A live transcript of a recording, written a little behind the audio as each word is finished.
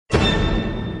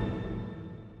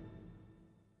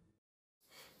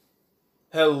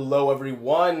Hello,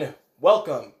 everyone.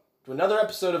 Welcome to another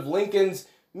episode of Lincoln's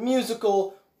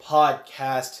Musical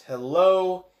Podcast.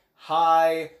 Hello,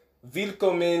 hi,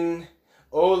 willkommen,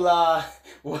 hola,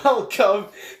 welcome.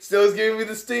 Still's giving me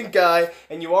the stink eye,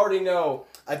 and you already know.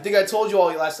 I think I told you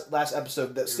all last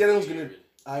episode that Stanley was gonna.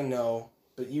 I know,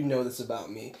 but you know this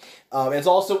about me.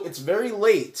 It's very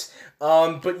late.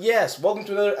 But yes, welcome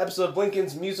to another episode of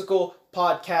Lincoln's Musical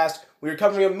Podcast. We are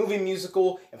covering a movie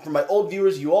musical, and for my old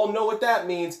viewers, you all know what that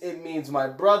means. It means my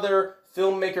brother,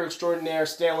 filmmaker extraordinaire,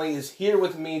 Stanley, is here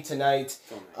with me tonight.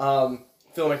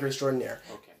 Filmmaker extraordinaire.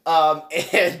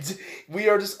 Okay. And we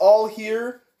are just all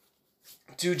here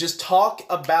to just talk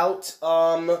about,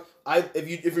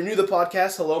 if you're new to the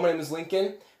podcast, hello, my name is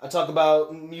Lincoln. I talk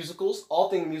about musicals, all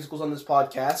things musicals on this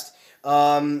podcast.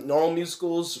 Normal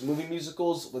musicals, movie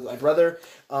musicals with my brother.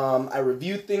 I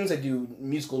review things, I do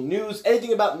musical news,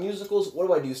 anything about musicals. What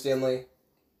do I do, Stanley?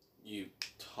 You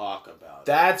talk about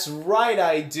That's right,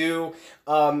 I do.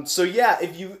 So yeah,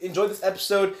 if you enjoyed this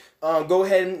episode, go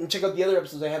ahead and check out the other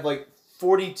episodes. I have like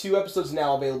 42 episodes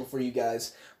now available for you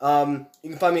guys. You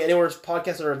can find me anywhere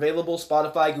podcasts are available: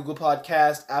 Spotify, Google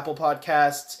Podcasts, Apple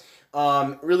Podcasts,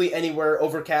 really anywhere.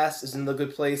 Overcast is another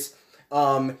good place.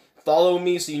 Follow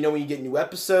me so you know when you get new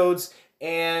episodes.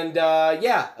 And,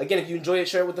 again, if you enjoy it,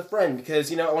 share it with a friend.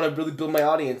 Because, I want to really build my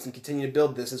audience and continue to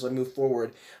build this as I move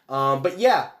forward. But,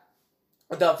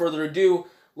 without further ado,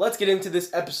 let's get into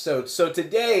this episode. So,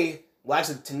 today,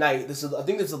 tonight, I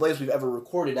think this is the latest we've ever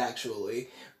recorded, actually.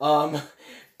 At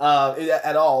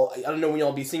all. I don't know when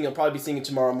you'll be seeing it. You'll probably be seeing it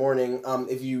tomorrow morning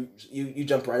if you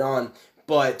jump right on.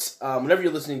 But, whenever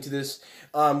you're listening to this,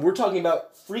 we're talking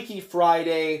about Freaky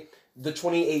Friday, the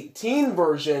 2018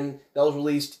 version that was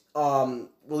released,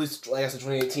 I guess, in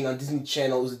 2018 on Disney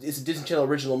Channel. It's a Disney Channel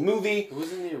original movie. Who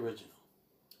was in the original?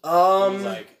 It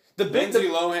was Lindsay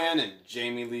Lohan and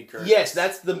Jamie Lee Curtis. Yes, I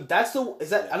don't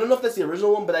know if that's the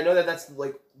original one, but I know that's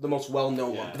like the most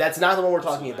well-known one. But that's not the one we're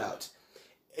talking about.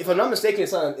 If I'm not mistaken,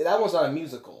 that one's not a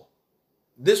musical.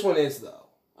 This one is, though.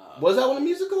 Was that one a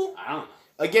musical? I don't know.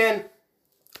 Again,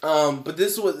 but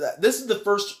this is the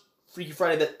first Freaky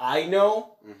Friday that I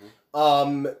know. Mm-hmm.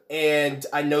 And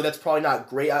I know that's probably not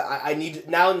great. I need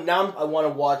now I want to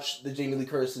watch the Jamie Lee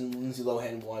Curtis and Lindsay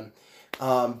Lohan one,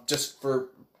 just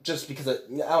because I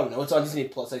don't know, it's on Disney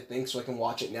Plus, I think, so I can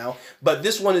watch it now. But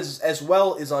this one is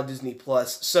on Disney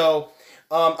Plus. So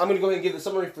I'm gonna go ahead and give the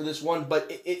summary for this one. But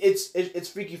it's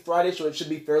Freaky Friday, so it should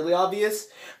be fairly obvious.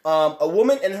 A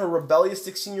woman and her rebellious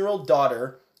 16-year-old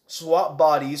daughter swap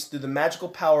bodies through the magical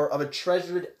power of a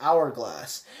treasured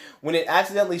hourglass. When it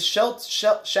accidentally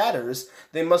shatters,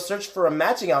 they must search for a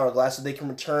matching hourglass so they can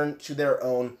return to their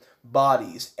own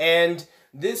bodies. And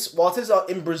this, while it says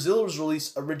in Brazil, it was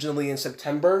released originally in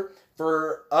September.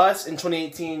 For us, in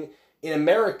 2018, in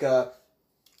America,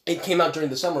 it came out during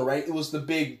the summer, right? It was the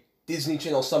big Disney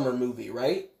Channel summer movie,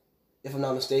 right? If I'm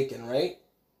not mistaken, right?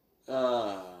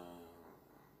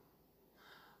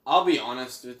 I'll be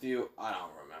honest with you, I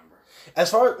don't remember.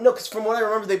 Because from what I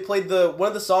remember, they played one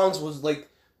of the songs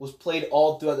was played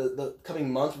all throughout the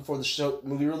coming months before the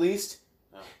movie released.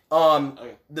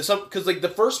 Okay. Because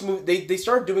the first movie, they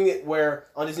started doing it where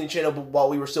on Disney Channel, but while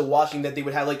we were still watching that, they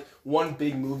would have like one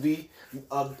big movie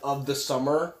of the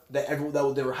summer that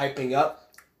they were hyping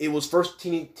up. It was first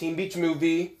Teen Beach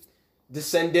Movie,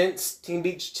 Descendants, Teen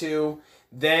Beach 2.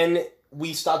 Then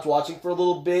we stopped watching for a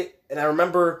little bit, and I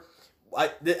remember.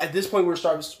 At this point,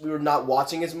 we were not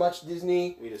watching as much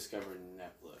Disney. We discovered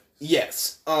Netflix.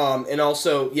 Yes. And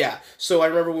also, yeah. So I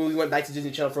remember when we went back to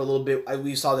Disney Channel for a little bit,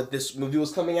 we saw that this movie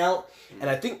was coming out. Mm-hmm. And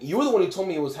I think you were the one who told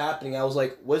me it was happening. I was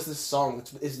like, what is this song?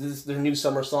 Is this their new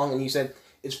summer song? And you said,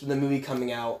 it's from the movie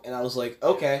coming out. And I was like,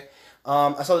 okay.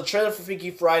 I saw the trailer for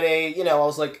Freaky Friday. I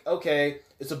was like, okay,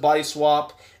 it's a body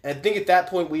swap. And I think at that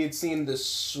point, we had seen The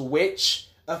Switch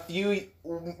a few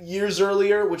years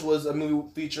earlier, which was a movie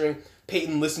featuring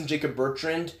Peyton List and Jacob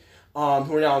Bertrand, who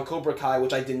are now on Cobra Kai,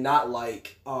 which I did not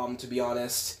like, to be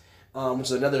honest, which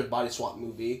is another body swap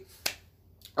movie.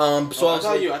 I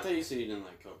thought you said you didn't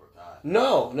like Cobra Kai.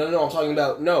 No, I'm talking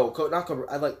about, not Cobra,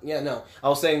 I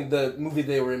was saying the movie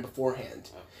they were in beforehand.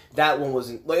 Oh. That one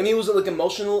wasn't, it was like an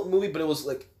emotional movie, but it was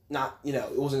like, not,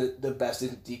 it wasn't the best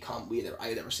decom I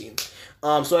had ever seen.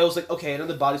 So I was like, okay,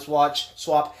 another body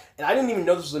swap, and I didn't even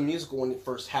know this was a musical when it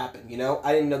first happened,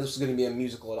 I didn't know this was going to be a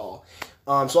musical at all.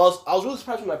 So I was really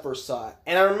surprised when I first saw it,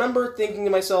 and I remember thinking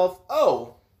to myself,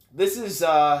 oh, this is, it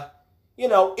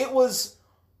was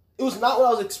not what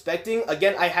I was expecting.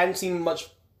 Again, I hadn't seen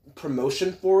much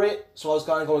promotion for it, so I was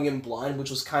kind of going in blind, which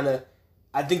was kind of,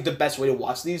 I think, the best way to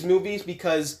watch these movies,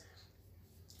 because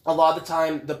a lot of the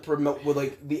time with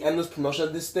like the endless promotion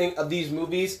of these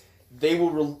movies, they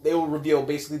will reveal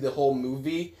basically the whole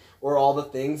movie or all the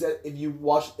things that if you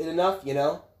watch it enough, you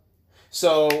know.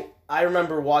 So I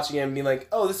remember watching it and being like,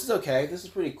 oh, this is okay, this is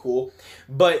pretty cool.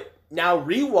 But now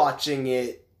rewatching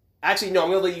it, actually no, I'm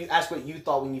gonna let you ask what you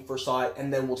thought when you first saw it,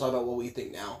 and then we'll talk about what we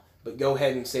think now. But go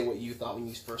ahead and say what you thought when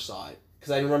you first saw it,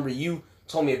 because I remember you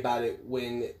told me about it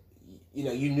when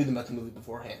you knew about the movie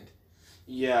beforehand.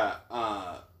 Yeah,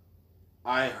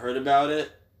 I heard about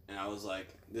it and I was like,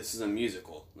 this is a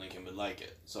musical. Lincoln would like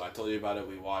it, so I told you about it.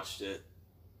 We watched it.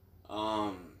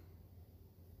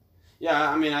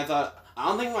 Yeah, I mean, I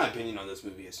don't think my opinion on this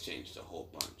movie has changed a whole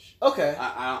bunch. Okay.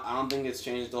 I don't think it's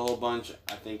changed a whole bunch.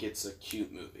 I think it's a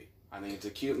cute movie. I don't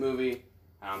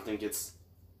think it's.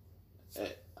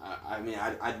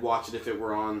 I'd watch it if it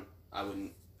were on. I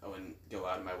wouldn't go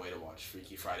out of my way to watch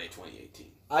Freaky Friday 2018.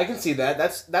 I can see that.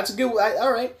 That's a good.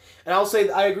 All right, and I'll say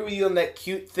I agree with you on that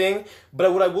cute thing.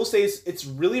 But what I will say is it's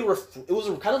really it was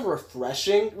kind of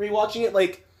refreshing rewatching it.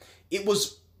 Like it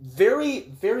was very,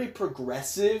 very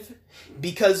progressive,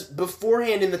 because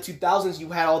beforehand in the 2000s you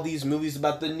had all these movies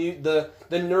about the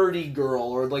nerdy girl,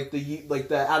 or like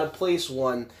the out of place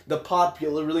one, the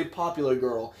really popular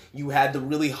girl. You had the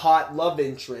really hot love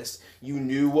interest. You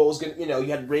knew what was gonna, you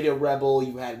had Radio Rebel,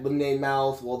 you had Lemonade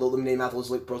Mouth, although Lemonade Mouth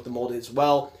was like broke the mold as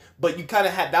well. But you kind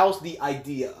of had, that was the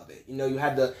idea of it. You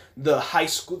had the high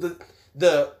school,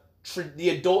 the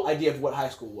adult idea of what high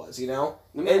school was. In a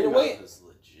way.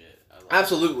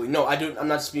 Absolutely. No, I'm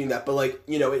not disputing that, but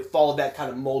it followed that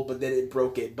kind of mold, but then it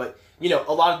broke it. But,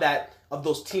 a lot of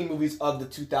those teen movies of the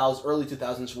early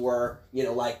 2000s were,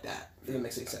 like that. If that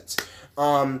makes any sense.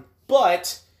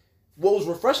 But what was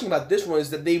refreshing about this one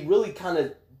is that they really kind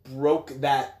of broke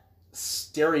those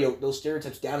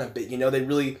stereotypes down a bit. They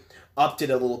really upped it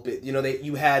a little bit.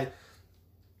 You had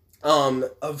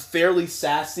a fairly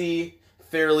sassy,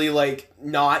 fairly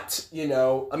not, you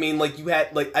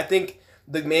had I think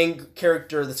the main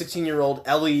character, the 16-year-old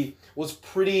Ellie, was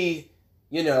pretty,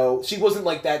 she wasn't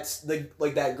like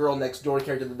that girl next door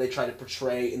character that they tried to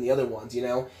portray in the other ones,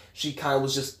 She kind of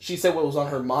was just, she said what was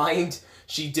on her mind.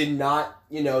 She did not,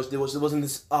 there wasn't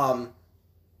this, there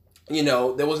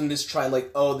wasn't this try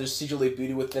there's secretly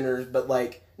beauty within her, but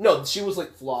no, she was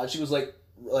flawed. She was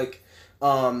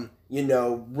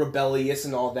rebellious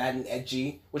and all that and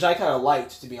edgy, which I kind of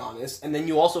liked, to be honest. And then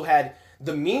you also had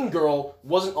the mean girl.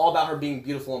 Wasn't all about her being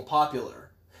beautiful and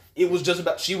popular. It was just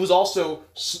about, she was also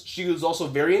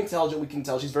very intelligent. We can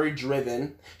tell she's very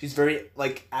driven. She's very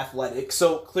athletic.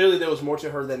 So clearly there was more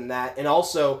to her than that. And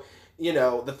also,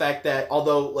 the fact that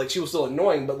although she was still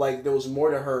annoying, but there was more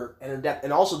to her and her depth.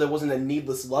 And also there wasn't a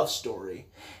needless love story.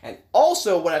 And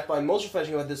also what I find most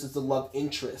refreshing about this is the love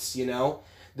interest.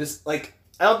 This I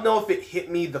don't know if it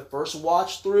hit me the first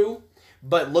watch through,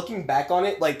 but looking back on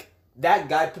it, that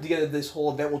guy put together this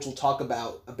whole event, which we'll talk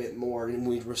about a bit more when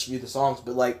we review the songs.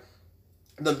 But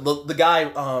the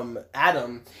guy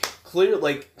Adam,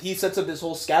 clearly he sets up this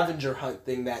whole scavenger hunt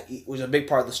thing that was a big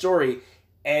part of the story.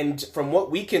 And from what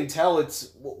we can tell, it's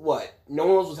what no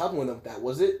one else was helping with that,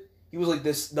 was it? He was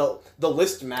the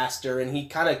list master, and he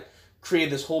kind of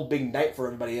created this whole big night for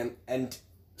everybody, and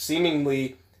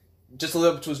seemingly just to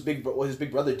live up to what his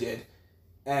big brother did,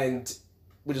 and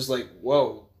we're just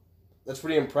whoa. That's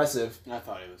pretty impressive. I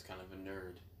thought he was kind of a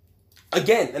nerd.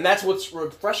 Again, and that's what's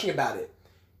refreshing about it.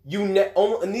 In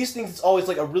these things, it's always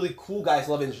a really cool guy's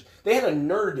love interest. They had a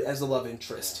nerd as a love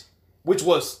interest, which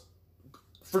was,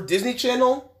 for Disney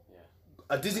Channel,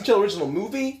 a Disney Channel original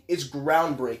movie, is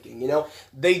groundbreaking.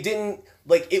 They didn't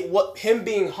him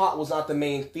being hot was not the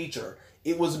main feature.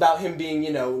 It was about him being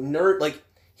nerd.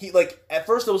 He at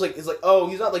first it was oh,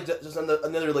 he's not just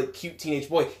another cute teenage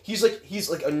boy. He's a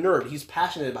nerd. He's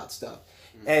passionate about stuff,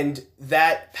 and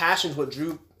that passion is what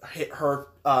drew her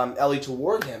Ellie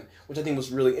toward him, which I think was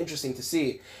really interesting to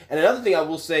see. And another thing I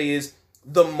will say is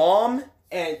the mom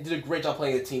did a great job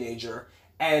playing a teenager,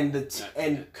 and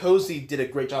Cozy did a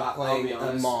great job playing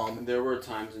a mom. There were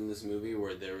times in this movie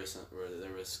where there was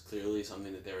clearly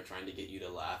something that they were trying to get you to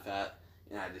laugh at,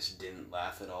 and I just didn't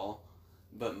laugh at all.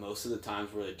 But most of the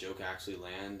times where the joke actually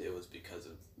landed, it was because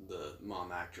of the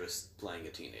mom actress playing a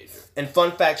teenager. And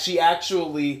fun fact, she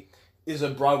actually is a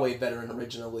Broadway veteran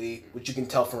originally, which you can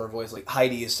tell from her voice.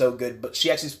 Heidi is so good, but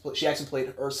she actually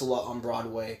played Ursula on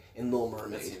Broadway in Little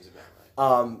Mermaid. That seems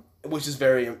about right. Which is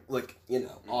very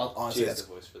honestly, she has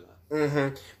the voice for that.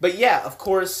 Mm-hmm. But yeah, of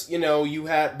course,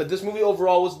 but this movie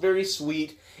overall was very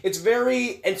sweet. It's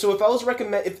very, and so if I was to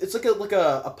recommend, if it's like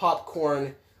a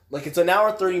popcorn. It's an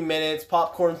hour 30 minutes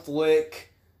popcorn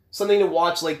flick. something to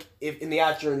watch like if in the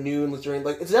afternoon during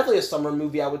like it's definitely a summer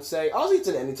movie I would say. Honestly, it's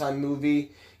an anytime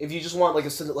movie if you just want like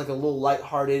a little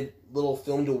lighthearted little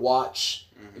film to watch.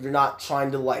 Mm-hmm. If you're not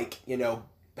trying to like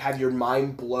have your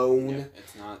mind blown. Yeah,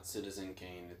 it's not Citizen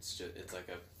Kane. It's like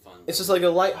a fun. It's just like a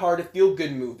lighthearted feel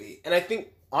good movie, and I think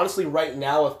honestly right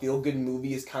now a feel good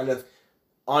movie is kind of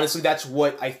honestly that's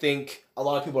what I think a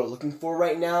lot of people are looking for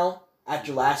right now.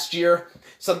 After last year,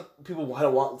 some people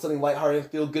want something lighthearted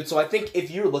and feel good. So I think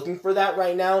if you're looking for that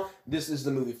right now, this is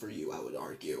the movie for you, I would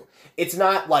argue. It's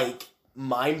not like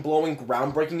mind-blowing,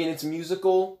 groundbreaking in its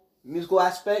musical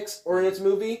aspects or in its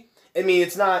movie. I mean,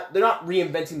 they're not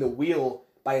reinventing the wheel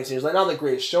by any means, like not The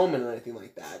Greatest Showman or anything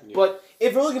like that. Yeah. But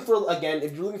if you're looking for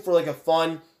like a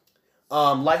fun,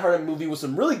 lighthearted movie with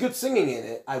some really good singing in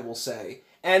it, I will say,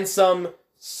 and some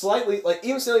slightly, like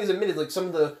even Stanley's admitted, like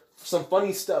some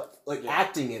funny stuff, like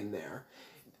acting in there,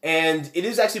 and it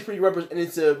is actually pretty and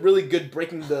it's a really good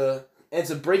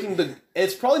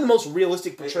it's probably the most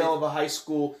realistic portrayal of a high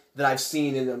school that I've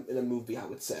seen in a movie. I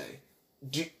would say.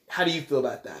 How do you feel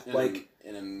about that?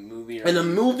 In a movie.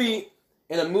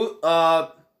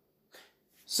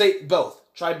 Say both.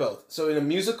 Try both. So in a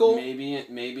musical,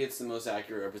 maybe it's the most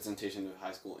accurate representation of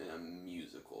high school in a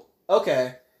musical.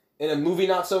 Okay. In a movie,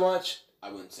 not so much.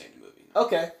 I wouldn't say in a movie. No.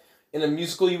 Okay. In a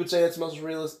musical, you would say that's most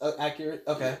accurate?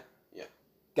 Okay. Yeah.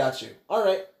 Got you. All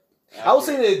right. I would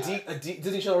say a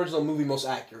Disney Channel original movie most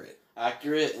accurate.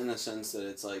 Accurate in the sense that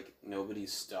it's like nobody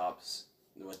stops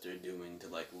what they're doing to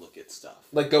like look at stuff.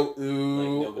 Like go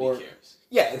ooh. Like nobody cares.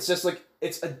 Yeah, it's just like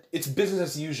it's business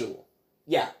as usual.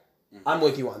 Yeah. Mm-hmm. I'm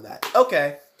with you on that.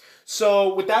 Okay.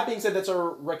 So with that being said, that's our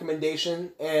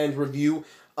recommendation and review.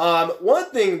 One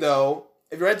thing though,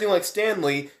 if you're anything like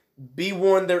Stanley, be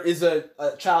warned there is a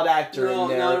child actor in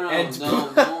there.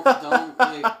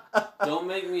 Don't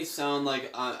make me sound like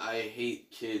I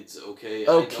hate kids, okay?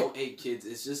 I don't hate kids.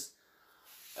 It's just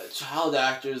child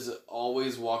actors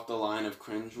always walk the line of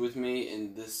cringe with me,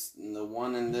 and the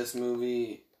one in this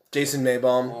movie, Jason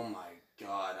Maybaum. Oh my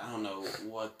god, I don't know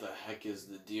what the heck is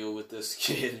the deal with this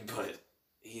kid, but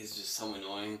he's just so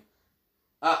annoying.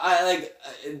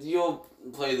 You'll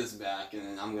play this back, and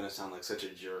then I'm gonna sound like such a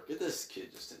jerk. This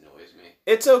kid just annoys me.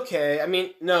 It's okay. I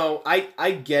mean, no,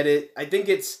 I get it. I think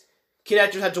it's kid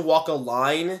actors had to walk a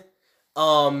line,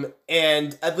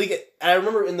 and I think I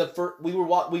remember in the we were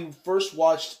watching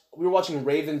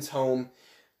Raven's Home,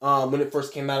 when it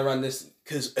first came out around this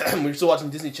because we were still watching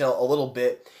Disney Channel a little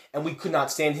bit, and we could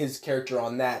not stand his character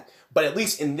on that. But at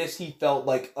least in this, he felt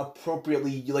like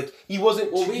appropriately, like he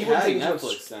wasn't. Well, we had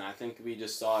Netflix then. I think we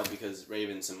just saw it because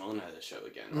Raven Simone had a show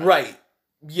again. Right.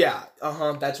 Yeah.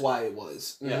 That's why it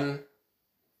was. Mm-hmm. Yeah.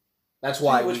 That's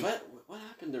why. What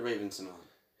happened to Raven Simone?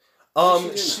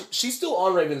 She's still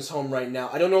on Raven's Home right now.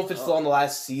 I don't know if it's still on the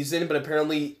last season, but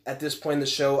apparently at this point in the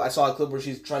show, I saw a clip where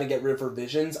she's trying to get rid of her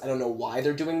visions. I don't know why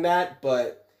they're doing that,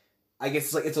 but I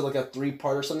guess it's like a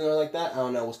 3-part or something like that. I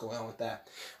don't know what's going on with that.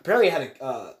 Apparently, it had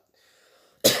a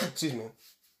excuse me,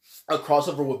 a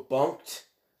crossover with Bunked.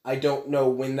 I don't know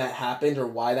when that happened or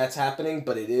why that's happening,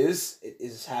 but it is. It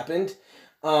is happened.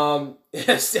 I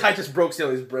just broke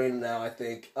Stanley's brain now, I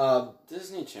think.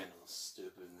 Disney Channel is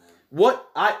stupid, man.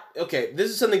 This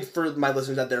is something for my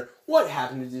listeners out there. What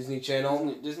happened to Disney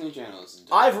Channel? Disney Channel is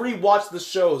dumb. I've rewatched the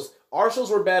shows. Our shows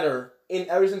were better. In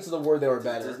every sense of the word, they were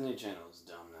better. Disney Channel is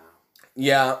dumb now.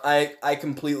 Yeah, I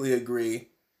completely agree.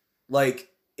 Like,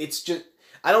 it's just...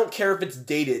 I don't care if it's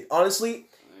dated. Honestly,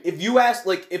 if you ask,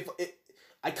 like, if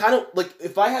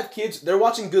I have kids, they're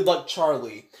watching Good Luck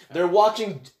Charlie. They're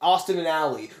watching Austin and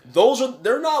Ally.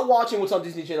 They're not watching what's on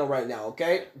Disney Channel right now,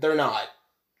 okay? They're not.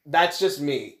 That's just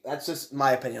me. That's just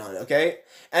my opinion on it, okay?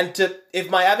 And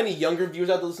if I have any younger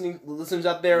viewers out there listeners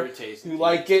out there who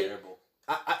like it,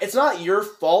 it's not your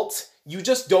fault. You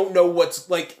just don't know what's,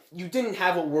 like, you didn't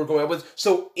have what we're going up with.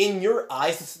 So, in your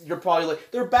eyes, you're probably like,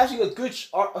 they're bashing a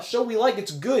show we like. It's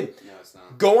good. No, it's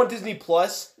not. Go on Disney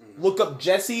Plus, look up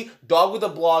Jesse, Dog with a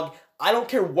Blog. I don't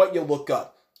care what you look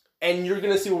up. And you're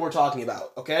going to see what we're talking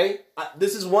about, okay?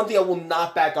 This is one thing I will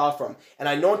not back off from. And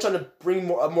I know I'm trying to bring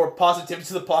more positivity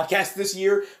to the podcast this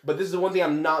year, but this is the one thing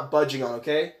I'm not budging on,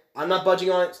 okay? I'm not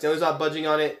budging on it. Stanley's not budging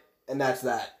on it. And that's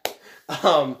that.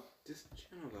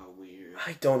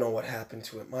 I don't know what happened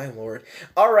to it, my lord.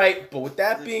 All right, but with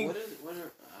that being... I'm sorry.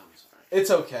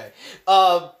 It's okay.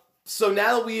 So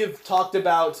now that we have talked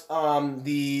about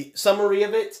the summary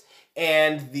of it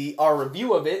and our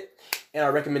review of it and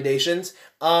our recommendations,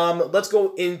 let's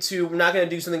go into... We're not going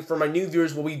to do something for my new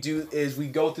viewers. What we do is we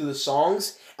go through the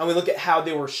songs and we look at how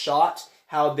they were shot,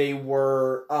 how they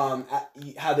were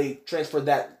how they transferred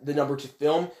the number to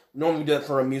film. Normally we do that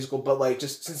for a musical, but like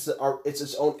just since it's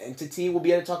its own entity, we'll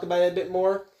be able to talk about it a bit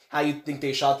more. How you think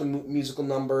they shot the musical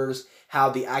numbers, how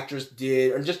the actors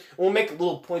did, or just we'll make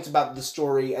little points about the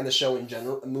story and the show in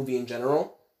general, the movie in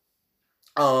general.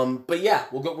 But yeah,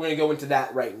 we're gonna go into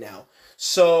that right now.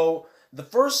 So the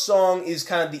first song is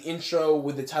kind of the intro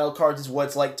with the title cards, is What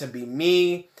It's Like to Be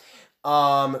Me,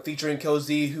 featuring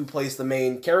Cozy, who plays the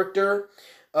main character.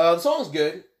 The song's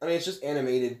good. I mean, it's just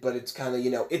animated, but it's kind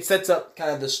of, it sets up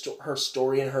kind of her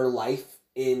story and her life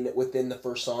within the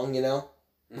first song,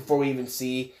 before we even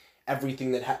see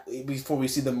everything before we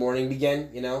see the morning begin,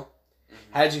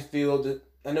 How did you feel?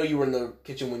 I know you were in the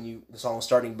kitchen when the song was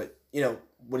starting, but,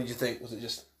 what did you think? Was it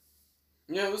just...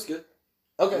 Yeah, it was good.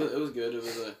 Okay. It was good. It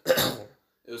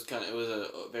was a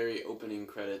very opening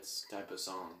credits type of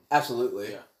song.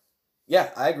 Absolutely. Yeah.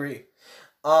 Yeah, I agree.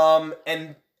 And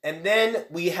then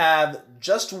we have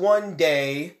Just One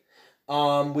Day,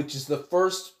 which is the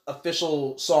first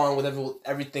official song with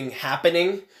everything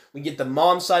happening. We get the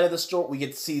mom side of the story. We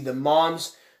get to see the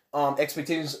mom's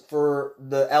expectations for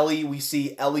the Ellie. We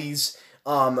see Ellie's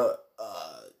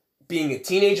being a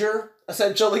teenager,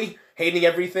 essentially, hating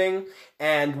everything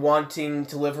and wanting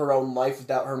to live her own life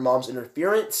without her mom's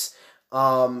interference.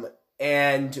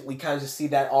 And we kind of just see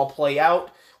that all play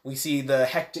out. We see the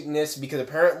hecticness because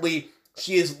apparently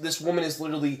this woman is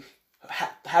literally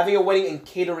having a wedding and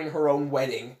catering her own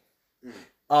wedding.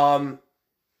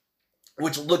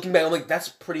 Which, looking back, I'm like, that's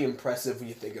pretty impressive when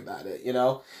you think about it,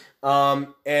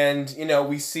 And,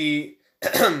 we see,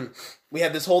 we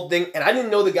have this whole thing, and I didn't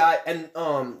know the guy, and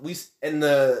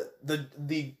the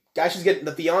guy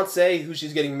the fiance who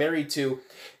she's getting married to,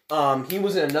 he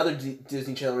was in another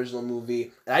Disney Channel original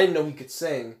movie, and I didn't know he could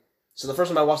sing. So the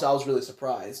first time I watched it, I was really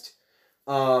surprised.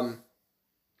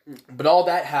 But all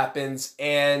that happens,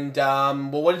 and,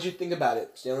 well, what did you think about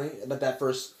it, Stanley? About that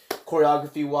first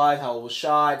choreography-wise, how it was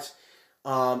shot?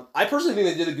 I personally think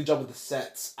they did a good job with the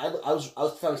sets. I was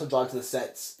found myself drawn to the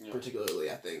sets,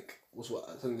 particularly, I think, was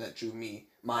something that drew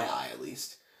my eye, at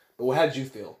least. But how did you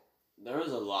feel? There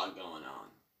was a lot going on.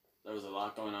 There was a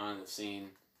lot going on in the scene.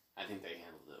 I think they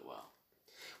handled it well.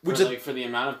 For the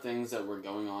amount of things that were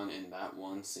going on in that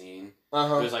one scene,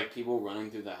 there's, like, people running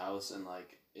through the house, and,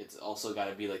 like, it's also got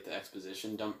to be, like, the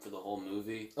exposition dump for the whole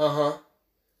movie.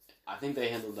 I think they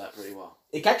handled that pretty well.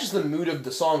 It captures the mood of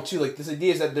the song, too. Like, this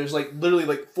idea is that there's, like, literally,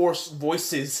 like, four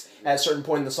voices at a certain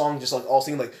point in the song just, like, all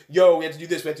singing, like, yo, we have to do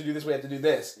this, we have to do this, we have to do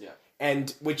this. Yeah.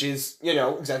 And, which is,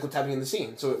 exactly what's happening in the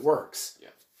scene, so it works. Yeah.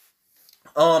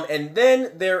 And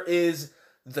then there is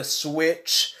the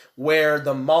switch where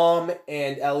the mom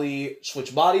and Ellie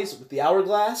switch bodies with the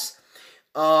hourglass.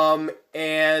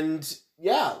 And,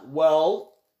 yeah,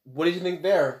 well, what did you think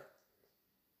there?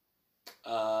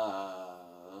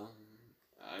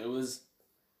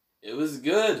 It was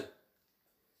good.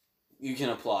 You can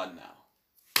applaud now.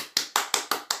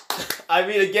 I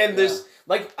mean, again, there's,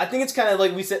 like, I think it's kind of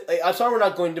like we said, like, I'm sorry we're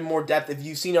not going into more depth. If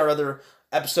you've seen our other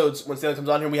episodes, when Stanley comes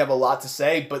on here, we have a lot to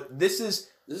say, but this is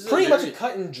pretty much a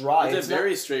cut and dry. It's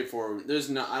very straightforward.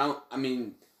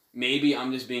 Maybe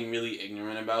I'm just being really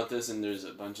ignorant about this and there's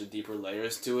a bunch of deeper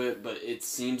layers to it, but it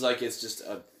seems like it's just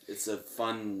it's a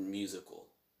fun musical.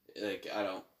 Like, I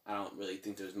don't really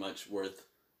think there's much worth,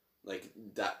 like,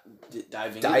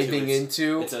 diving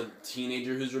into. It's a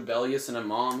teenager who's rebellious and a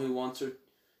mom who wants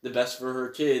the best for her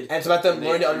kid. And it's about them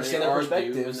learning to understand their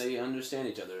perspectives. And they understand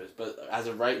each other. But as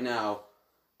of right now,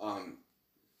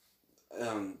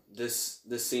 this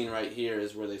scene right here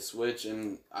is where they switch,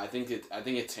 and I think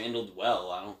it's handled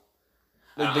well.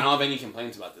 I don't have any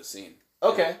complaints about this scene.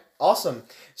 Okay, awesome.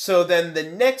 So then the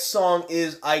next song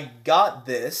is I Got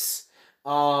This,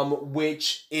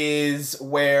 which is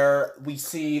where we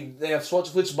see they have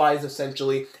switch bodies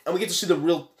essentially, and we get to see the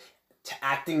real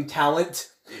acting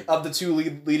talent of the two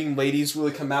leading ladies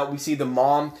really come out. We see the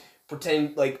mom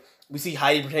we see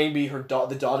Heidi pretending to be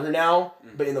the daughter now,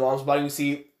 but in the mom's body we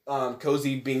see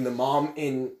Cozy being the mom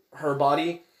in her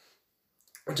body,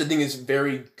 which I think is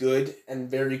very good and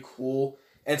very cool.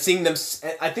 And seeing them,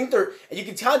 I think you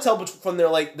can kind of tell from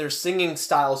their singing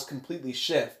styles completely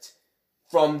shift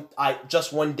from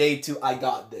Just One Day to I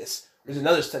Got This. There's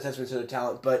another testament to their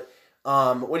talent, but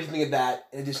what do you think of that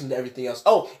in addition to everything else?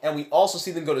 Oh, and we also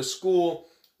see them go to school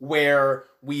where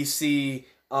we see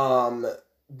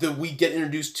we get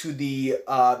introduced to the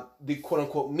quote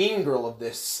unquote mean girl of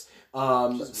this,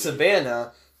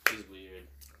 Savannah. She's weird.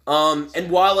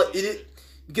 And while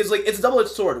because, like, it's a double-edged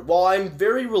sword. While I'm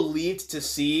very relieved to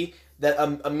see that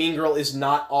a mean girl is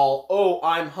not all, oh,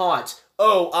 I'm hot,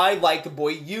 oh, I like the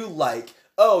boy you like,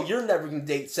 oh, you're never gonna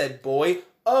date said boy.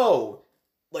 Oh,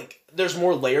 like there's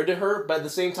more layer to her, but at the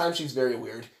same time, she's very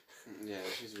weird. Yeah,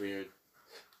 she's weird.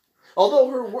 Although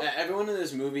her everyone in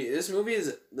this movie is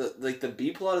the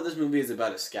B plot of this movie is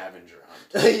about a scavenger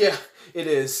hunt. Yeah, it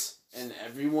is. And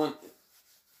everyone,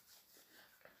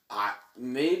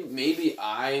 maybe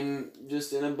I'm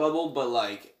just in a bubble, but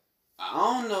like I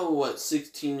don't know what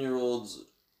 16-year-olds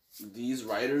these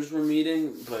writers were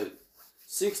meeting, but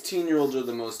 16-year-olds are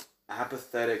the most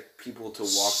apathetic people to walk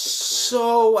the planet.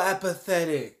 So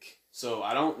apathetic. So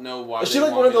I don't know why. Is she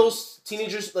like one of those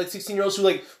teenagers, like 16-year-olds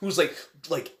who's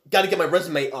got to get my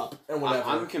resume up and whatever?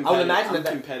 I'm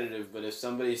competitive, but if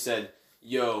somebody said,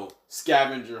 "Yo,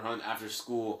 scavenger hunt after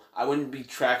school," I wouldn't be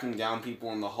tracking down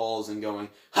people in the halls and going,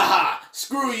 "Haha,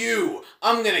 screw you!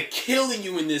 I'm gonna kill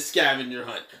you in this scavenger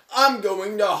hunt. I'm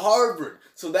going to Harvard,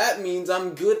 so that means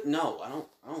I'm good." No, I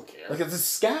don't care. Like it's a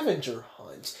scavenger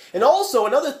hunt, and also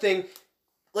another thing.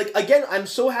 Like again, I'm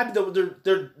so happy that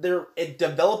they're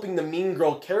developing the mean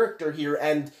girl character here,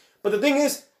 but the thing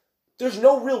is, there's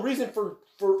no real reason for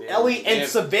Ellie and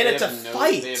Savannah to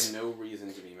fight. They have no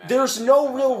reason to be mad. There's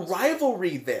no real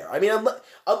rivalry there. I mean,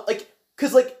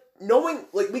 knowing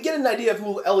we get an idea of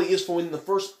who Ellie is from in the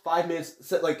first 5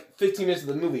 minutes, like 15 minutes of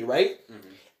the movie, right? Mm-hmm.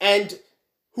 And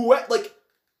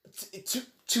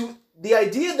to the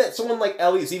idea that someone like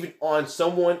Ellie is even on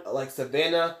someone like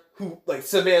Savannah, who like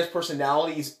Savannah's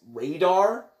personality's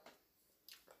radar,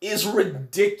 is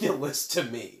ridiculous to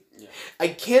me. Yeah. I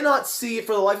cannot see it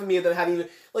for the life of me that having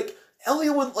Ellie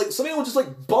would Savannah would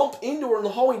just bump into her in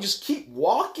the hallway and just keep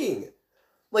walking.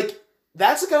 Like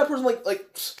that's the kind of person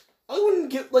Ellie wouldn't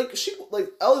get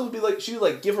Ellie would be she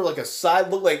would give her a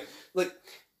side look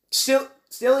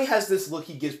Stanley has this look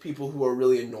he gives people who are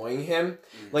really annoying him.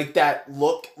 Mm. That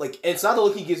look, it's not the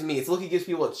look he gives me, it's the look he gives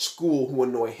people at school who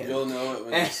annoy him. You'll know it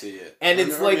when you see it. And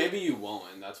it's maybe you won't,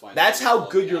 and that's why. That's how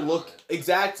good your look.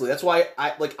 Exactly. That's why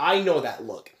I know that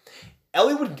look.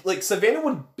 Ellie would, Savannah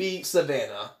would be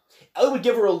Savannah. Ellie would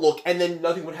give her a look, and then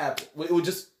nothing would happen. It would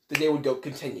just, the day would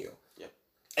continue. Yep.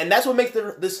 And that's what makes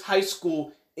this high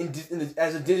school,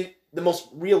 the most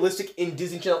realistic in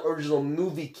Disney Channel original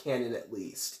movie canon, at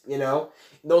least,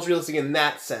 most realistic in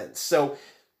that sense. So,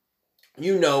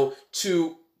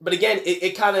 but again,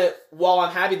 it kind of, while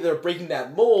I'm happy that they're breaking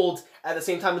that mold, at the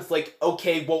same time, it's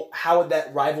okay, well, how would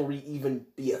that rivalry even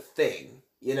be a thing?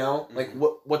 Mm-hmm.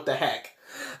 What the heck?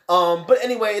 But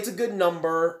anyway, it's a good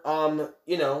number.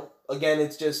 Again,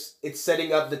 it's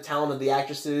setting up the talent of the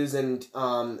actresses and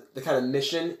the kind of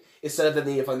mission. It's set up that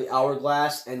they need to find the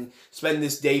hourglass and spend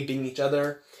this day being each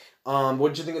other. What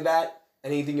did you think of that?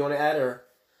 Anything you want to add, or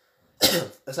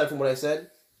aside from what I said?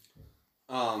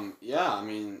 Yeah, I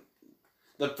mean,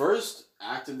 the first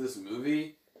act of this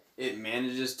movie, it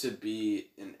manages to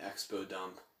be an expo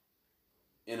dump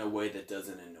in a way that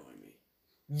doesn't annoy me.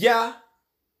 Yeah,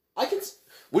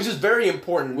 which is very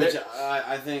important. Which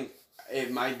I think it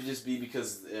might just be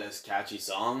because it's catchy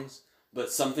songs,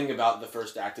 but something about the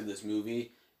first act of this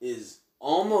movie is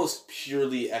almost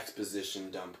purely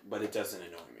exposition dump, but it doesn't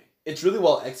annoy me. It's really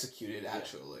well executed,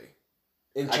 actually.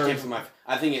 Yeah.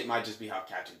 I think it might just be how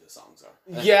catchy the songs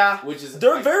are. Yeah,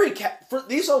 they're very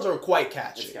these songs are quite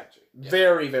catchy. It's catchy. Yeah.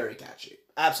 Very, very catchy.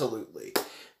 Absolutely.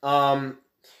 And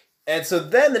so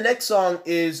then the next song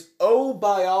is "Oh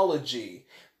Biology,"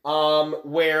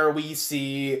 where we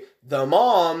see the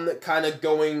mom kind of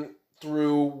going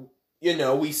through.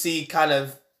 We see kind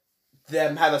of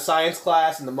them have a science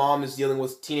class, and the mom is dealing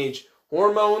with teenage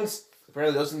hormones.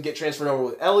 Apparently, those doesn't get transferred over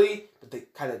with Ellie, but they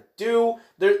kind of do.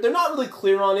 They're not really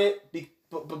clear on it,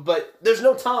 but there's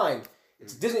no time.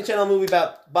 It's a Disney Channel movie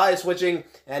about body switching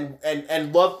and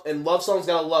love songs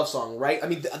got a love song, right? I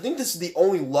mean, I think this is the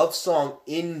only love song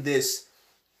in this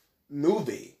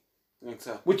movie. I think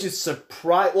so. Which is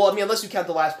surprise. Well, I mean, unless you count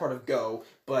the last part of "Go,"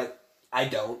 but I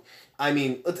don't. I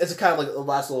mean, it's kind of the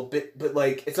last little bit, but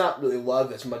it's not really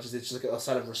love as much as it's just a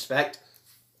sign of respect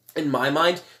in my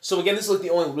mind. So again, this is the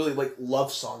only really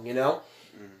love song, Mm.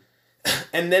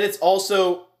 And then it's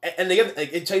also, and again,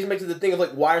 it takes me back to the thing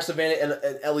of why are Savannah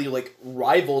and Ellie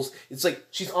rivals? It's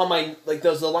she's on my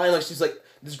there's the line she's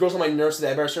this girl's on my nerves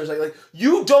today. I better start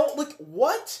you don't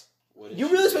what? You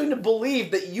really expect me to believe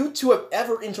that you two have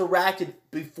ever interacted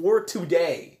before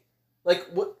today?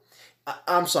 What?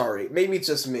 I'm sorry. Maybe it's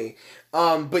just me.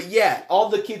 But yeah, all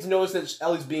the kids notice that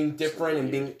Ellie's being different and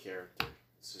being character.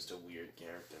 It's just a weird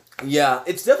character. Yeah,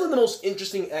 it's definitely the most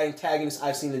interesting antagonist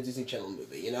I've seen in a Disney Channel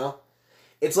movie.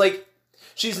 It's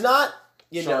she's not.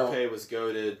 Sharpay was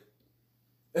goated.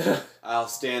 I'll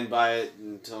stand by it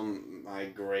until my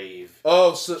grave.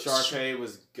 Oh, so Sharpay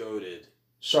was goated.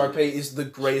 Sharpay is the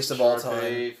greatest of all time.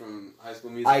 Sharpay from High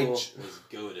School Musical was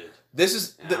goated. This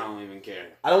is I don't even care.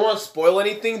 I don't want to spoil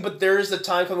anything, but there is a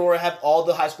time coming where I have all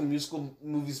the High School Musical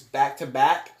movies back to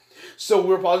back. So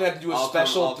we're probably gonna have to do a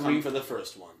special I'll come for the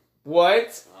first one.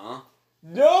 What? Huh?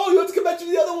 No, you have to come back to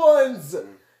the other ones.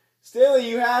 Stanley,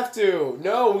 you have to.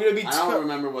 No, we're gonna be. I don't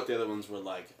remember what the other ones were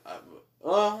like.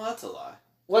 Oh, that's a lie.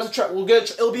 Let's try. We'll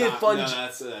get. It'll be a fun. No,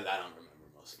 that's. I don't remember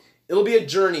most of them. It'll be a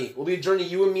journey. It'll be a journey.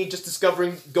 You and me just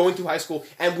discovering, going through high school,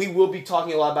 and we will be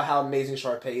talking a lot about how amazing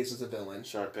Sharpay is as a villain.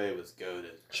 Sharpay was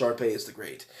goated. Sharpay is the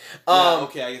great.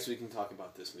 Okay, I guess we can talk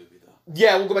about this movie though.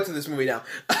 Yeah, we'll go back to this movie now.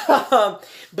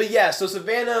 But yeah, so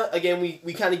Savannah, again,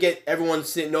 we kind of get everyone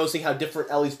noticing how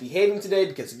different Ellie's behaving today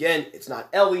because, again, it's not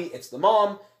Ellie, it's the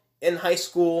mom in high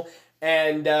school.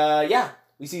 And, yeah,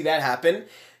 we see that happen.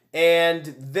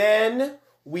 And then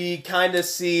we kind of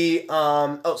see,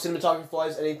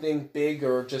 cinematography-wise, anything big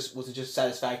or was it just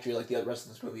satisfactory like the rest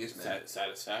of this movie is, man?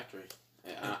 Satisfactory.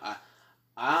 Yeah,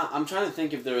 I'm trying to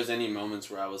think if there was any moments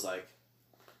where I was like,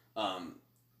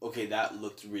 okay, that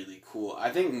looked really cool. I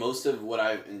think most of what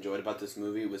I enjoyed about this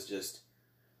movie was just,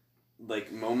 like,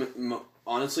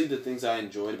 honestly, the things I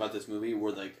enjoyed about this movie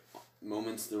were, like,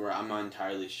 moments where I'm not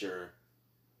entirely sure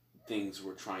things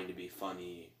were trying to be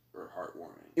funny or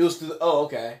heartwarming. It was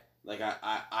okay. Like,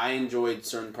 I enjoyed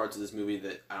certain parts of this movie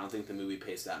that I don't think the movie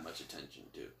pays that much attention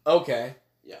to. Okay.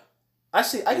 Yeah. I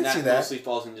can see that. That mostly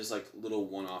falls in just, like, little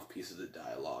one-off pieces of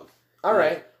dialogue. All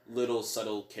right. Little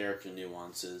subtle character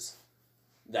nuances.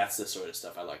 That's the sort of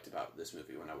stuff I liked about this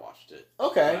movie when I watched it.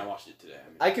 Okay. When I watched it today.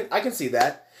 I can see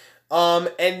that.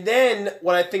 And then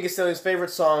what I think is Stanley's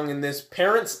favorite song in this,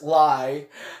 Parents Lie.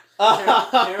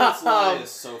 Parents Lie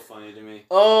is so funny to me.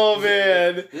 Oh,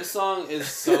 man. This song is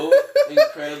so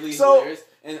incredibly hilarious.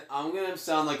 And I'm going to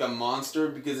sound like a monster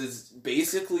because it's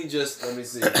basically just, let me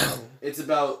see, it's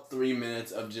about 3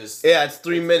 minutes of just... Yeah, it's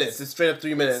 3 minutes. It's straight up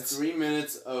 3 minutes. 3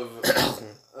 minutes of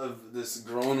this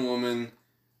grown woman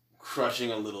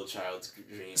crushing a little child's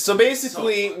dream. So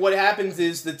basically, what happens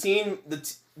is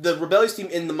the rebellious team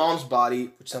in the mom's body,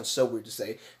 which sounds so weird to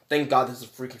say, thank God this is a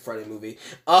freaking Friday movie,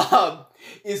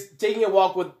 is taking a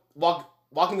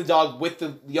walking the dog with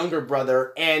the younger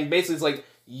brother, and basically it's like,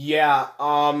 yeah,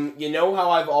 you know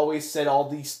how I've always said all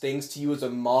these things to you as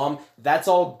a mom? That's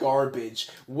all garbage.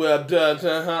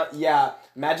 Yeah,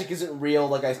 magic isn't real,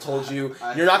 like I told you.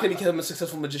 You're not going to become a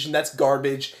successful magician. That's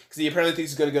garbage. Because he apparently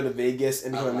thinks he's going to go to Vegas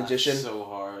and become a magician. So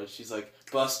hard. She's like,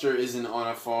 Buster isn't on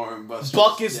a farm. Buck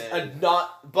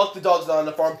the dog's not on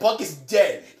the farm. Buck is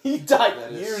dead. He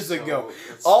died years ago.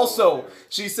 Also,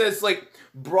 she says, like,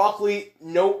 broccoli,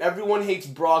 no, everyone hates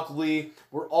broccoli.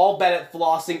 We're all bad at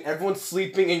flossing. Everyone's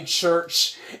sleeping in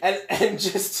church. And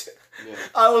just, yeah.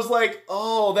 I was like,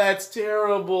 oh, that's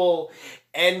terrible.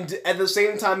 And at the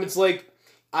same time, it's like,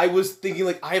 I was thinking,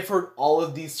 like, I've heard all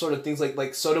of these sort of things,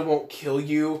 like soda won't kill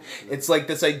you. It's like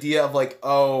this idea of, like,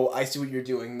 oh, I see what you're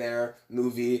doing there,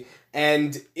 movie.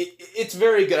 And it's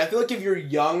very good. I feel like if you're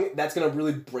young, that's going to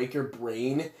really break your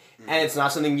brain. And it's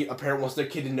not something a parent wants their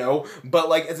kid to know. But,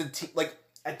 like, as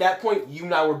at that point, you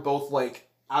and I were both, like,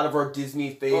 out of our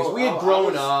Disney phase. We had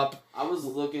grown up. I was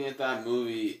looking at that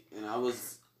movie, and I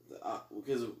was...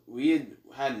 because we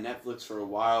had Netflix for a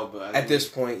while, but at this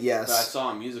point, yes. But I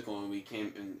saw a musical, and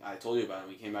I told you about it, and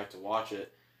we came back to watch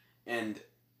it, and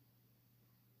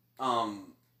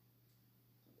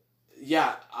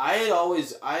yeah,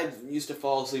 I used to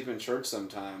fall asleep in church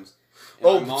sometimes.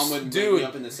 And my mom would wake me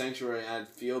up in the sanctuary, and I'd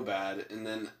feel bad, and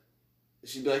then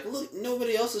she'd be like, "Look,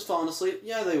 nobody else is falling asleep."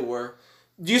 Yeah, they were.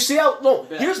 Do you see how? No,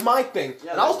 here's my thing.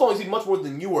 Yeah, and I was falling asleep much more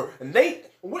than you were, and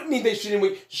what do you mean she didn't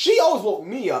wake? She always woke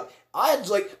me up. I was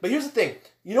like, but here's the thing.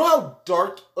 You know how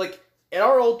dark, like, at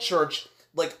our old church,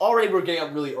 like, already we're getting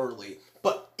up really early.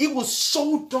 But it was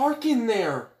so dark in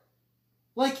there.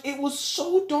 Like, it was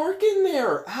so dark in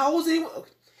there. How was it?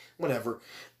 Whatever.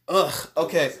 Ugh,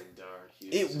 okay. It wasn't dark.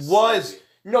 It was.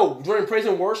 No, during praise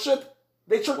and worship,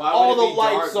 they turned all the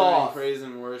lights off. Praise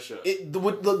and worship. The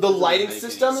lighting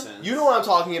system, you know what I'm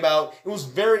talking about. It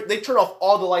was they turned off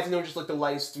all the lights and they were just like the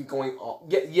lighting system going off.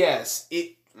 Yes,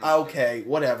 okay,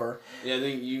 whatever. Yeah, I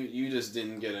think you just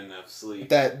didn't get enough sleep.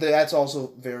 That's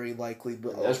also very likely,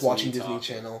 but I was watching Disney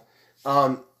Channel.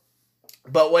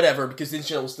 But whatever, because Disney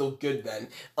Channel was still good then.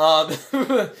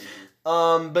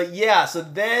 But yeah, so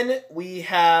then we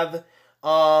have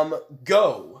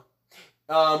Go,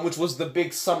 which was the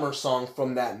big summer song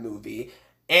from that movie.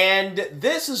 And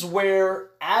this is where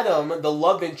Adam, the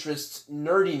love interest's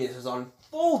nerdiness is on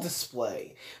full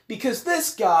display, because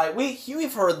this guy,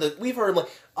 we've heard like,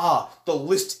 the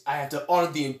list, I have to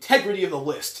honor the integrity of the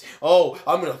list. Oh,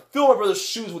 I'm gonna fill my brother's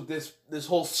shoes with this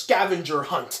whole scavenger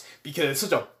hunt because it's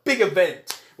such a big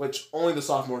event, which only the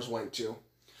sophomores went to.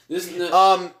 I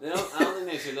don't think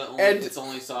they say that it's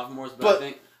only sophomores, but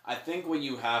I think what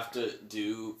you have to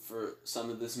do for some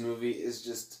of this movie is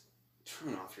just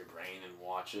turn off your brain and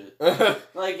watch it.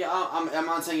 Like, I'm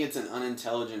not saying it's an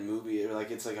unintelligent movie or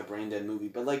like it's like a brain dead movie,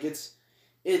 but like it's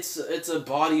a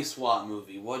body swap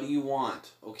movie. What do you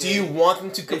want? Okay. Do you want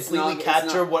them to completely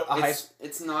capture what a high?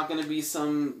 It's not going to be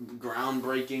some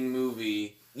groundbreaking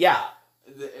movie. Yeah.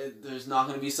 There's not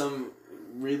going to be some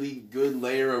really good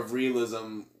layer of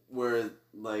realism where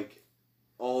like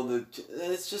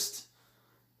it's just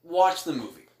watch the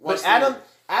movie. But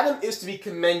Adam is to be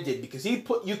commended because you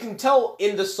can tell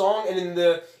in the song and in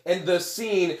the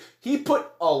scene he put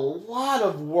a lot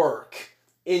of work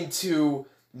into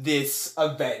this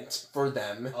event for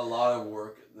them. A lot of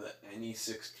work that any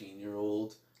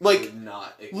 16-year-old like would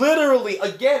not expect. Literally,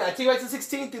 again, I take back the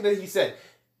 16 thing that he said.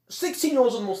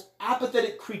 16-year-olds are the most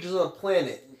apathetic creatures on the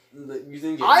planet.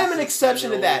 I am an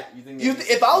exception to that.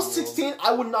 If I was 16,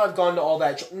 I would not have gone to all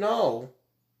that. No,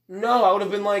 I would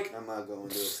have been like, I'm not going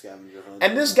to a scavenger hunt.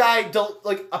 And this guy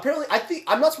apparently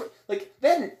I'm not like they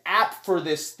had an app for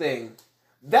this thing.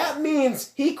 That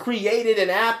means he created an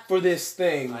app for this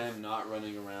thing. I am not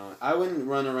running around. I wouldn't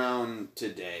run around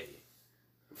today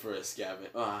for a scavenger.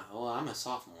 Well, I'm a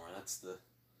sophomore. That's the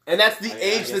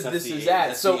age that this is at.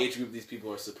 That's the age group these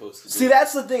people are supposed to be. See,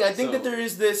 that's the thing. I think that there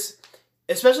is this,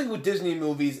 especially with Disney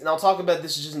movies, and I'll talk about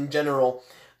this just in general.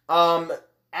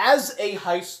 As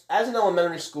an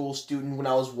elementary school student, when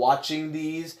I was watching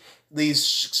these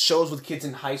shows with kids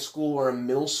in high school or in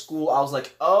middle school, I was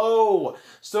like, oh,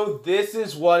 so this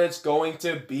is what it's going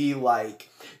to be like.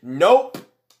 Nope.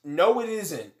 No, it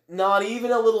isn't. Not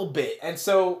even a little bit. And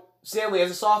so, Stanley,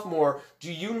 as a sophomore, do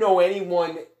you know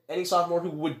any sophomore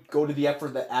who would go to the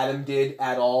effort that Adam did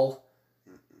at all?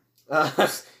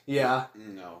 Yeah.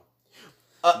 No.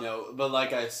 No, but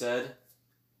like I said,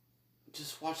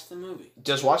 just watch the movie.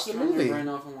 Just watch the movie. Turn your brain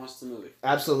off and watch the movie.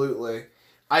 Absolutely.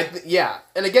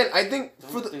 And again, I think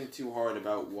don't think too hard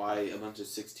about why a bunch of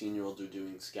 16-year-olds are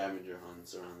doing scavenger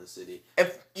hunts around the city.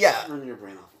 Turn your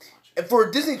brain off and watch it. And for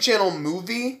a Disney Channel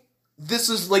movie, this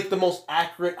is like the most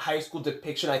accurate high school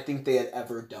depiction I think they had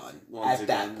ever done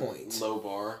that point. Low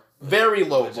bar. Very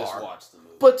low bar. Just watch the movie.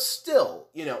 But still,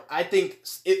 I think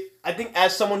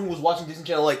as someone who was watching Disney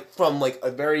Channel like from like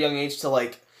a very young age to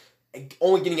like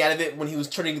only getting out of it when he was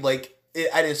turning like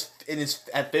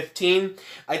at 15,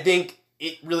 I think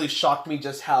it really shocked me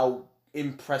just how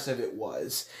impressive it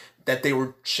was that they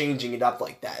were changing it up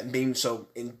like that and being so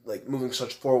moving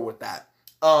such forward with that.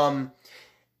 And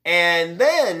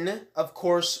then of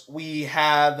course we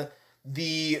have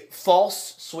the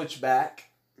false switchback,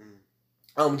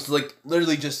 which is like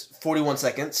literally just 41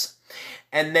 seconds.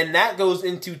 And then that goes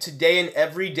into Today and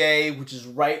Every Day, which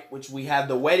we have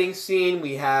the wedding scene,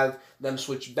 we have them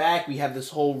switch back, we have this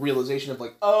whole realization of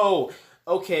like, oh,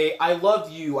 okay, I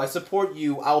love you, I support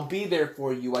you, I'll be there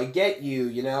for you, I get you,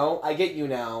 I get you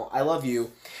now, I love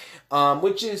you.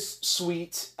 Which is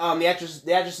sweet. The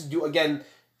actresses do, again,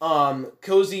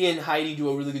 Cozy and Heidi do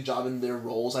a really good job in their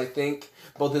roles, I think.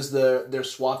 Both as their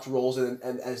swapped roles and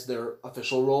as their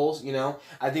official roles,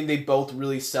 I think they both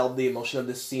really sell the emotion of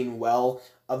this scene well,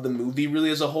 of the movie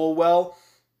really as a whole well.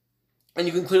 And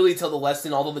you can clearly tell the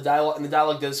lesson, although the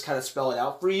dialogue does kind of spell it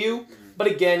out for you. But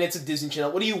again, it's a Disney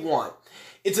Channel. What do you want?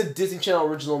 It's a Disney Channel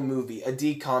original movie, a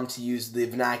DCOM to use the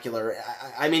vernacular.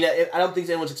 I mean, I don't think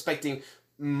anyone's expecting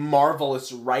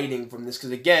marvelous writing from this,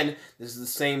 because again,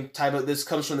 this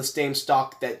comes from the same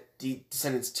stock that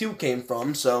Descendants 2 came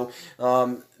from, so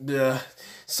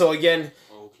again,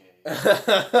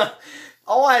 okay.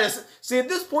 all I have to say at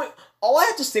this point, all I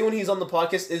have to say when he's on the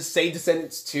podcast is say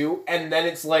Descendants 2, and then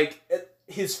it's like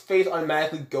his face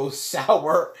automatically goes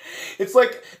sour. It's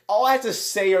like all I have to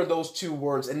say are those two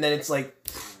words, and then it's like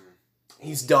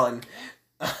he's done.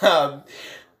 But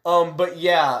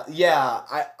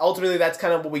ultimately that's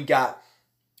kind of what we got.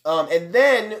 And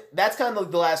then that's kind of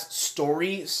like the last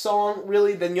story song,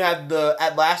 really. Then you have the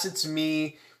At Last It's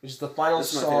Me, which is the final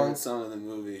song. That's my favorite song of the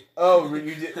movie. Oh,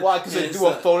 you did? Why? Because they do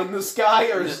a phone in the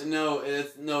sky, or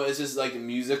it's just like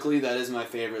musically that is my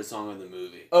favorite song of the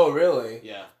movie. Oh, really?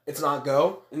 Yeah. It's not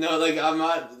Go? No, like I'm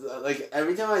not like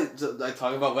every time I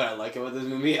talk about what I like about this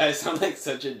movie, I sound like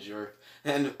such a jerk,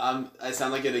 and I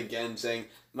sound like it again saying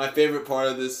my favorite part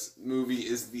of this movie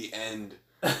is the end.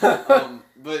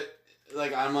 But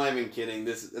Like, I'm not even kidding.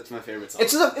 That's my favorite song.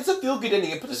 It's a feel good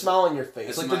ending. It puts a smile on your face.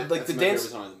 It's Like the my dance. favorite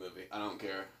song in the movie. I don't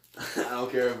care. I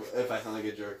don't care if I sound like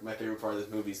a jerk. My favorite part of this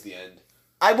movie is the end.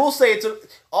 I will say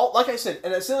like I said,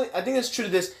 and I think it's true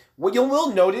to this. What you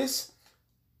will notice,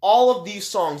 all of these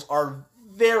songs are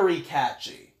very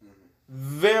catchy,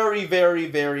 very, very,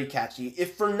 very catchy.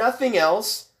 If for nothing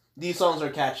else, these songs are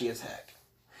catchy as heck.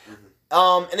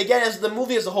 And again, as the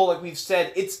movie as a whole, like we've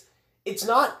said, it's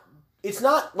not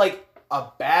like a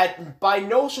bad. By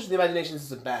no stretch of the imagination, this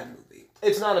is a bad movie.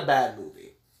 It's not a bad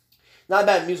movie, not a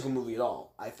bad musical movie at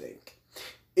all. I think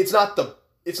it's not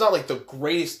like the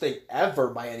greatest thing ever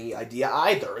by any idea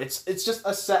either. It's just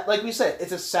like we said,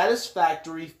 it's a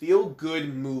satisfactory, feel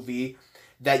good movie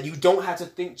that you don't have to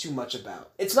think too much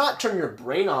about. It's not turn your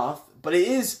brain off, but it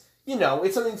is,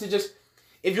 it's something to just,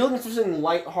 if you're looking for something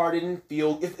lighthearted and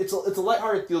it's a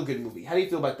lighthearted feel good movie. How do you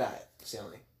feel about that,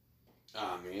 Stanley?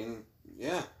 I mean,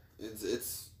 yeah,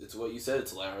 it's what you said.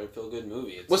 It's a lighthearted feel good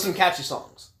movie. With some catchy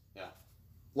songs. Yeah.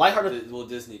 Lighthearted. Well,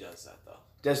 Disney does that though.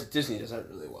 Disney does that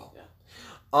really well. Yeah.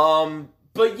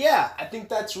 But yeah, I think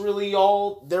that's really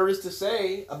all there is to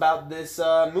say about this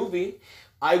movie.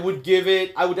 I would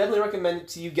definitely recommend it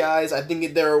to you guys. I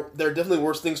think there are definitely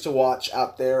worse things to watch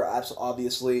out there,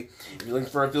 obviously. If you're looking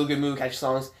for a feel-good movie, catchy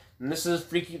songs, and this is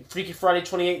Freaky Friday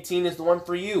 2018 is the one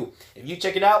for you. If you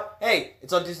check it out, hey,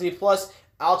 it's on Disney+.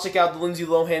 I'll check out the Lindsay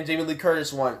Lohan, Jamie Lee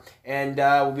Curtis one, and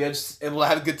we'll be able to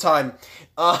have a good time.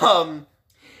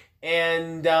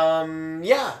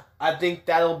 Yeah, I think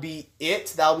that'll be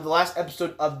it. That'll be the last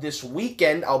episode of this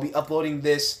weekend. I'll be uploading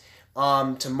this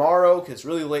tomorrow because it's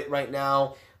really late right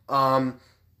now.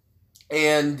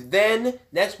 And then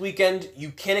next weekend,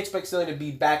 you can expect Stanley to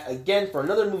be back again for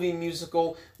another movie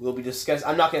musical. We'll be discussing.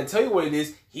 I'm not going to tell you what it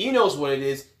is. He knows what it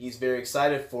is. He's very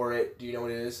excited for it. Do you know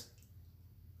what it is?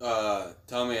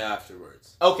 Tell me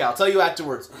afterwards. Okay, I'll tell you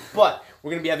afterwards. But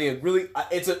we're gonna be having a really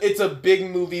it's a big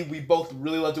movie. We both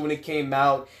really loved it when it came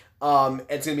out.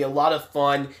 It's gonna be a lot of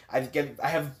fun. I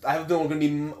have a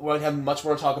feeling we're gonna have much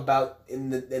more to talk about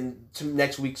in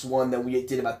next week's one than we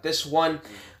did about this one.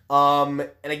 And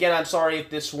again, I'm sorry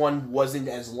if this one wasn't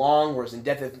as long or as in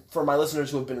depth. For my listeners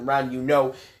who have been around,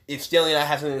 if Stanley and I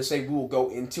have something to say, we will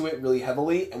go into it really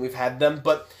heavily, and we've had them.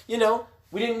 But we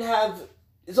didn't have.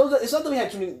 It's not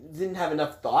that we didn't have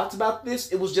enough thoughts about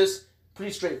this. It was just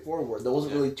pretty straightforward. There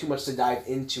wasn't really too much to dive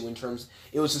into in terms.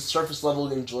 It was just surface level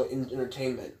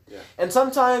entertainment. Yeah. And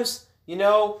sometimes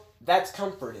that's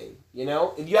comforting.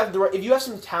 If you have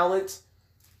some talent,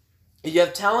 if you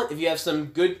have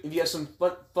some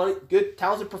fun, good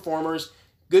talented performers,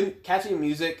 good catchy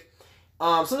music,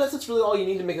 sometimes that's really all you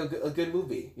need to make a good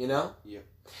movie. Yeah.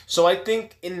 So I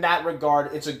think in that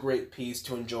regard, it's a great piece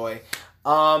to enjoy.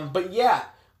 But yeah,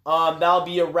 that'll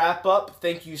be a wrap up.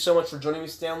 Thank you so much for joining me,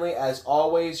 Stanley. As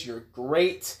always, you're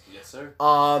great. Yes, sir.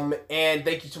 And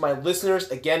thank you to my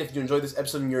listeners. Again, if you enjoyed this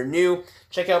episode and you're new,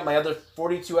 check out my other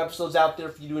 42 episodes out there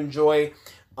for you to enjoy.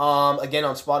 Again,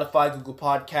 on Spotify, Google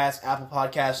Podcasts, Apple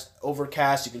Podcasts,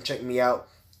 Overcast. You can check me out.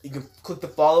 You can click the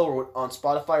follow on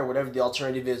Spotify or whatever the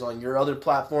alternative is on your other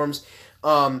platforms.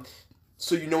 So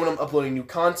you know when I'm uploading new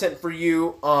content for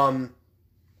you.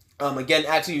 Again,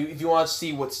 actually, if you want to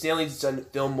see what Stanley's done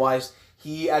film-wise,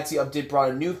 he actually brought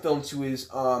a new film to his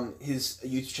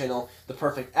YouTube channel, The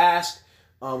Perfect Ask,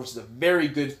 which is a very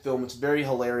good film. It's very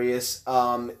hilarious.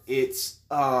 It's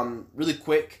really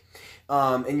quick.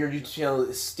 And your YouTube channel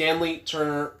is Stanley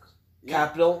Turner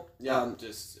Capital. Yeah,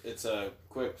 it's a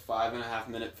quick 5.5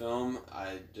 minute film.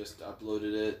 I just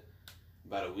uploaded it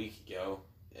about a week ago.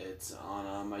 It's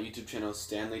on my YouTube channel,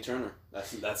 Stanley Turner.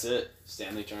 That's it,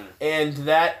 Stanley Turner. And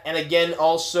again,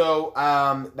 also,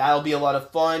 that'll be a lot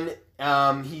of fun.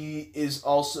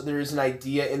 There is an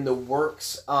idea in the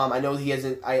works. I know he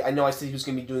hasn't. I know I said he was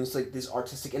going to be doing these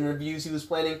artistic interviews he was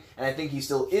planning, and I think he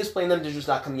still is planning them. They're just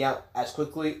not coming out as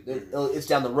quickly. It's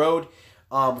down the road,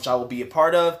 which I will be a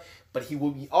part of. But he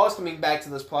will be always coming back to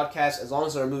this podcast as long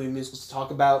as there are movie musicals to talk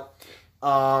about.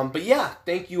 But yeah,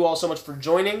 thank you all so much for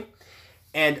joining.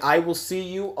 And I will see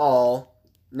you all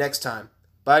next time.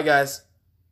 Bye, guys.